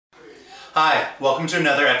Hi, welcome to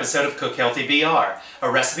another episode of Cook Healthy BR, a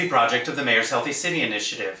recipe project of the Mayor's Healthy City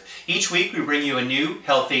Initiative. Each week we bring you a new,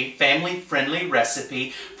 healthy, family-friendly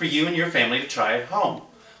recipe for you and your family to try at home.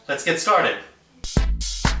 Let's get started.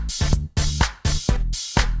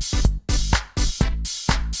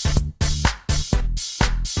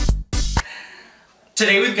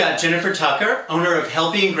 Today we've got Jennifer Tucker, owner of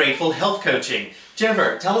Healthy and Grateful Health Coaching.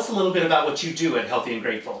 Jennifer, tell us a little bit about what you do at Healthy and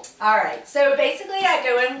Grateful. All right, so basically I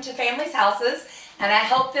go into families' houses and I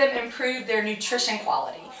help them improve their nutrition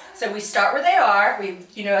quality. So we start where they are, we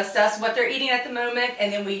assess what they're eating at the moment,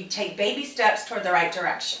 and then we take baby steps toward the right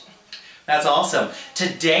direction. That's awesome.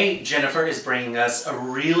 Today, Jennifer is bringing us a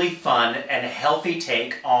really fun and healthy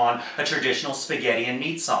take on a traditional spaghetti and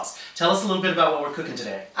meat sauce. Tell us a little bit about what we're cooking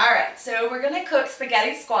today. All right, so we're going to cook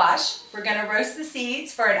spaghetti squash. We're going to roast the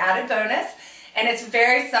seeds for an added bonus, and it's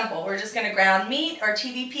very simple. We're just going to ground meat or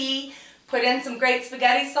TVP, put in some great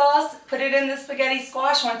spaghetti sauce, put it in the spaghetti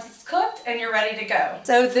squash once it's cooked, and you're ready to go.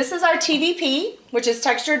 So this is our TVP, which is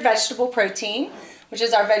textured vegetable protein, which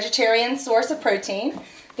is our vegetarian source of protein.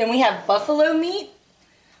 Then we have buffalo meat,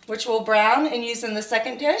 which we'll brown and use in the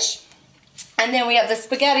second dish. And then we have the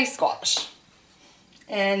spaghetti squash.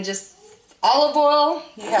 And just olive oil,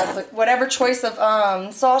 you have whatever choice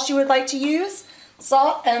of sauce you would like to use,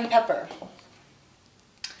 salt and pepper.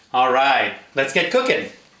 All right, let's get cooking.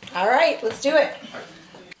 All right, let's do it.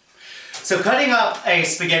 So cutting up a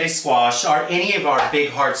spaghetti squash or any of our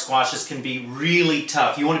big hard squashes can be really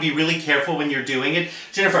tough. You want to be really careful when you're doing it.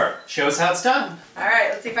 Jennifer, show us how it's done. All right,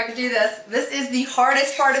 let's see if I can do this. This is the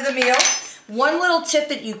hardest part of the meal. One little tip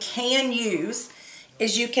that you can use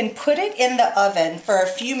is you can put it in the oven for a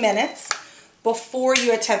few minutes before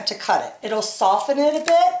you attempt to cut it. It'll soften it a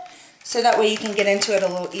bit so that way you can get into it a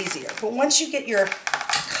little easier. But once you get your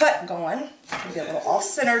cut going, it can be a little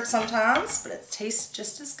off-centered sometimes, but it tastes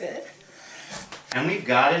just as good. And we've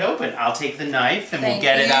got it open. I'll take the knife and we'll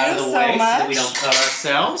get it out of the way so that we don't cut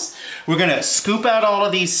ourselves. We're going to scoop out all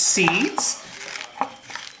of these seeds.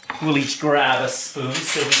 We'll each grab a spoon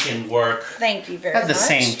so we can work Thank you very much. At the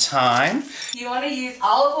same time. You want to use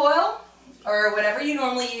olive oil or whatever you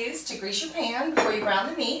normally use to grease your pan before you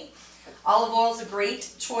brown the meat. Olive oil is a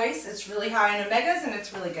great choice. It's really high in omegas and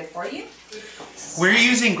it's really good for you. We're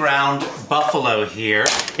using ground buffalo here.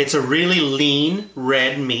 It's a really lean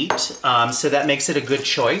red meat, so that makes it a good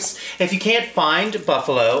choice. If you can't find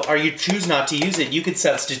buffalo or you choose not to use it, you could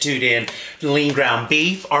substitute in lean ground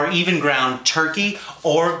beef or even ground turkey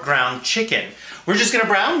or ground chicken. We're just going to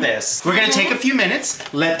brown this. We're going to take a few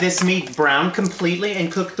minutes, let this meat brown completely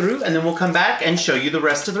and cook through, and then we'll come back and show you the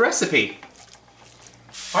rest of the recipe.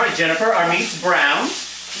 All right, Jennifer, our meat's brown.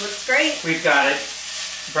 Looks great. We've got it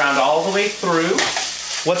browned all the way through.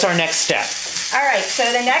 What's our next step? All right, so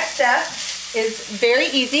the next step is very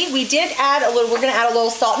easy. We're gonna add a little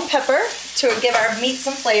salt and pepper to give our meat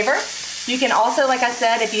some flavor. You can also, like I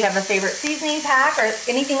said, if you have a favorite seasoning pack or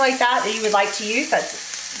anything like that that you would like to use,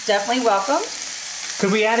 that's definitely welcome.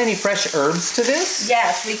 Could we add any fresh herbs to this?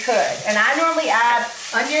 Yes, we could. And I normally add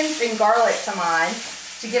onions and garlic to mine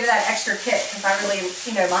to give it that extra kick, because I really,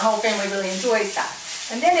 my whole family really enjoys that.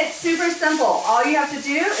 And then it's super simple. All you have to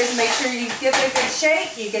do is make sure you give it a good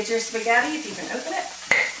shake. You get your spaghetti, if you can open it.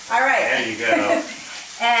 All right. There you go.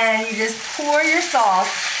 And you just pour your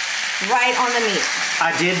sauce right on the meat.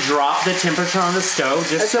 I did drop the temperature on the stove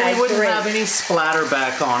just so we wouldn't have any splatter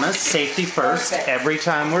back on us. Safety first every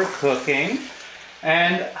time we're cooking.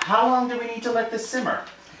 And how long do we need to let this simmer?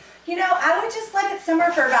 I would just let it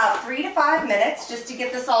simmer for about 3 to 5 minutes just to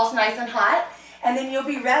get the sauce nice and hot, and then you'll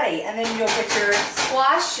be ready. And then you'll get your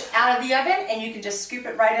squash out of the oven and you can just scoop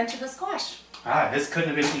it right into the squash. This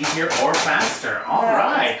couldn't have been easier or faster. All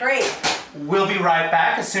right. That's great. We'll be right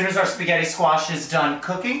back. As soon as our spaghetti squash is done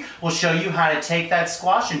cooking, we'll show you how to take that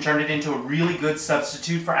squash and turn it into a really good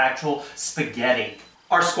substitute for actual spaghetti.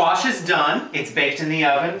 Our squash is done. It's baked in the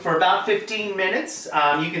oven for about 15 minutes.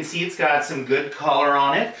 You can see it's got some good color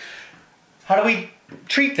on it. How do we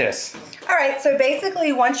treat this? All right, so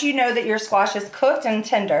basically once you know that your squash is cooked and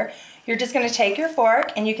tender, you're just going to take your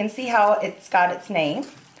fork and you can see how it's got its name.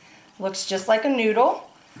 Looks just like a noodle.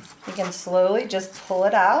 You can slowly just pull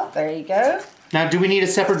it out. There you go. Now, do we need a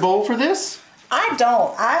separate bowl for this? I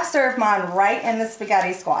don't. I serve mine right in the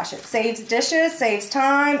spaghetti squash. It saves dishes, saves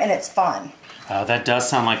time, and it's fun. Oh, that does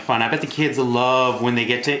sound like fun. I bet the kids love when they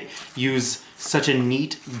get to use such a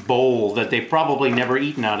neat bowl that they've probably never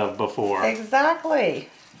eaten out of before. Exactly.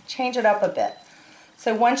 Change it up a bit.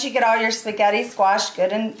 So once you get all your spaghetti squash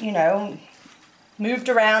good and, moved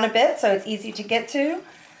around a bit so it's easy to get to,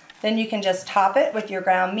 then you can just top it with your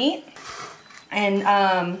ground meat. And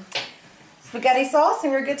spaghetti sauce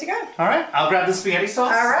and we're good to go. All right, I'll grab the spaghetti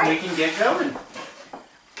sauce. All right. And we can get going.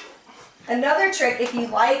 Another trick, if you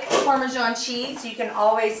like Parmesan cheese, you can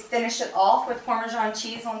always finish it off with Parmesan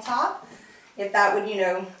cheese on top, if that would,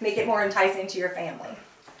 make it more enticing to your family.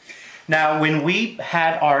 Now, when we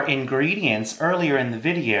had our ingredients earlier in the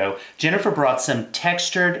video, Jennifer brought some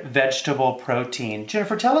textured vegetable protein.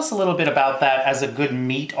 Jennifer, tell us a little bit about that as a good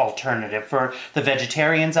meat alternative for the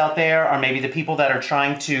vegetarians out there, or maybe the people that are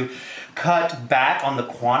trying to cut back on the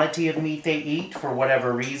quantity of meat they eat for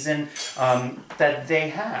whatever reason that they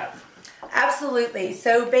have. Absolutely.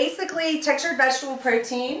 So basically, textured vegetable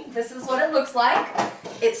protein, this is what it looks like.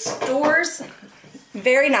 It stores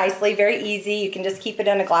very nicely, very easy. You can just keep it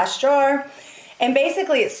in a glass jar. And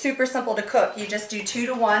basically, it's super simple to cook. You just do 2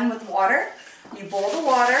 to 1 with water. You boil the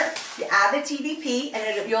water, you add the TVP,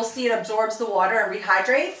 and you'll see it absorbs the water and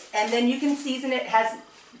rehydrates. And then you can season it.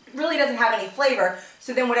 Really doesn't have any flavor.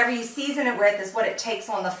 So then whatever you season it with is what it takes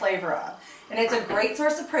on the flavor of. And it's a great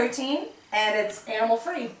source of protein, and it's animal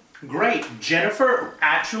free. Great. Jennifer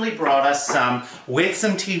actually brought us some with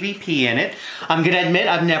some TVP in it. I'm going to admit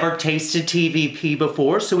I've never tasted TVP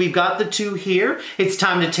before, so we've got the 2 here. It's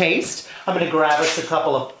time to taste. I'm going to grab us a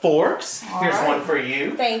couple of forks. Here's one for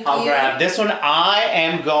you. Thank you. I'll grab this one. I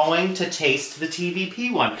am going to taste the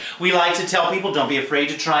TVP one. We like to tell people don't be afraid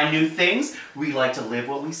to try new things. We like to live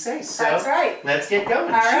what we say. So that's right. Let's get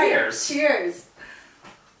going. All Cheers. Right. Cheers.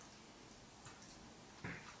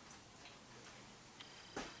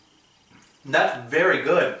 That's very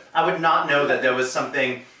good. I would not know that there was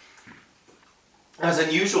something as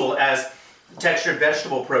unusual as textured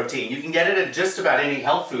vegetable protein. You can get it at just about any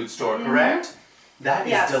health food store, correct? That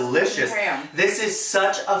is delicious. This is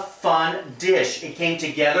such a fun dish. It came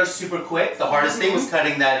together super quick. The hardest thing was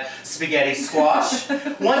cutting that spaghetti squash.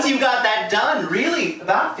 Once you got that done, really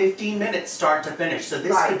about 15 minutes start to finish. So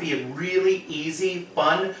this could be a really easy,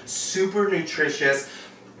 fun, super nutritious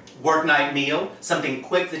work night meal, something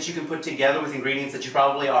quick that you can put together with ingredients that you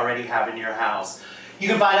probably already have in your house. You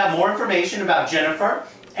can find out more information about Jennifer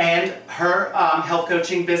and her health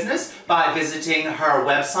coaching business by visiting her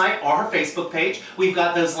website or her Facebook page. We've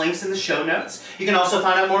got those links in the show notes. You can also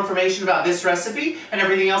find out more information about this recipe and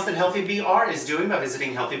everything else that Healthy BR is doing by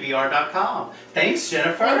visiting healthybr.com. Thanks,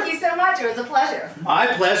 Jennifer. Thank you so much. It was a pleasure. My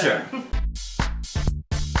pleasure.